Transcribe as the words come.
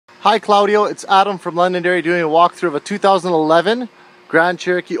Hi Claudio, it's Adam from Londonderry doing a walkthrough of a 2011 Grand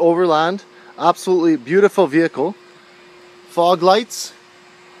Cherokee Overland. Absolutely beautiful vehicle. Fog lights,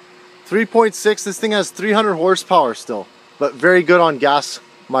 3.6, this thing has 300 horsepower still, but very good on gas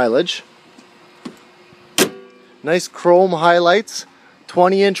mileage. Nice chrome highlights,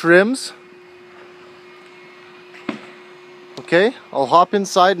 20-inch rims. Okay, I'll hop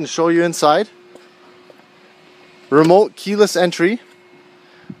inside and show you inside. Remote keyless entry.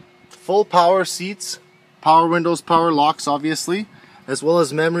 Full power seats, power windows, power locks obviously, as well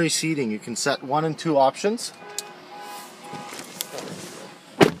as memory seating. You can set 1 and 2 options.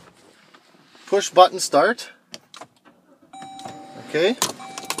 Push button start. Okay.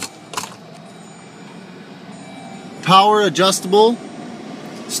 Power adjustable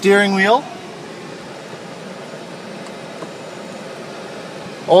steering wheel.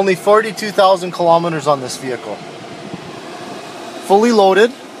 Only 42,000 kilometers on this vehicle. Fully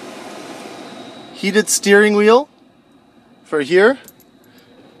loaded. Heated steering wheel for here.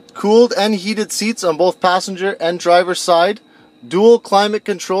 Cooled and heated seats on both passenger and driver side. Dual climate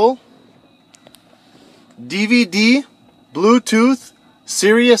control. DVD, Bluetooth,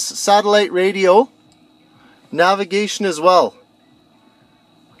 Sirius satellite radio. Navigation as well.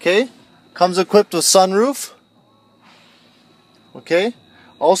 Okay. Comes equipped with sunroof. Okay.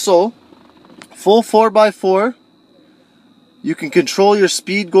 Also, full 4x4. You can control your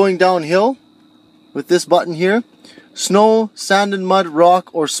speed going downhill with this button here. Snow, sand and mud,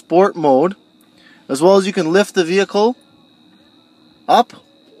 rock, or sport mode. As well as you can lift the vehicle up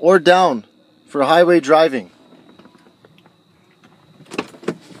or down for highway driving.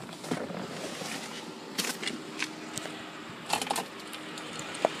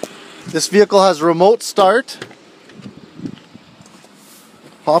 This vehicle has remote start.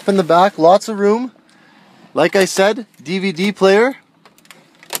 Hop in the back, lots of room. Like I said, DVD player.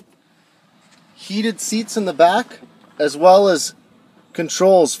 Heated seats in the back, as well as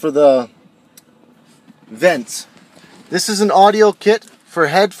controls for the vents. This is an audio kit for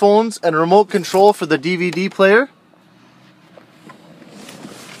headphones and remote control for the DVD player.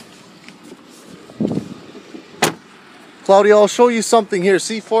 Claudio, I'll show you something here.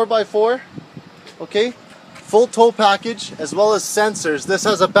 See, 4x4, okay? Full tow package, as well as sensors. This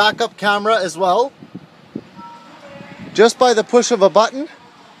has a backup camera as well. Just by the push of a button,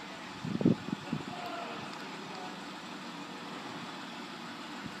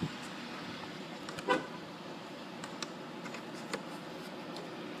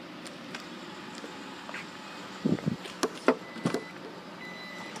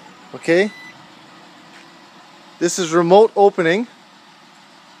 okay, this is remote opening.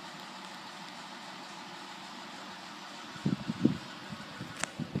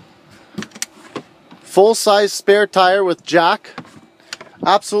 Full-size spare tire with jack.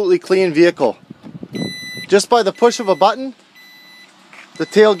 Absolutely clean vehicle. Just by the push of a button, the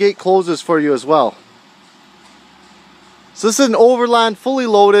tailgate closes for you as well. So this is an Overland fully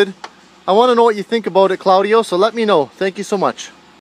loaded. I want to know what you think about it, Claudio, so let me know. Thank you so much.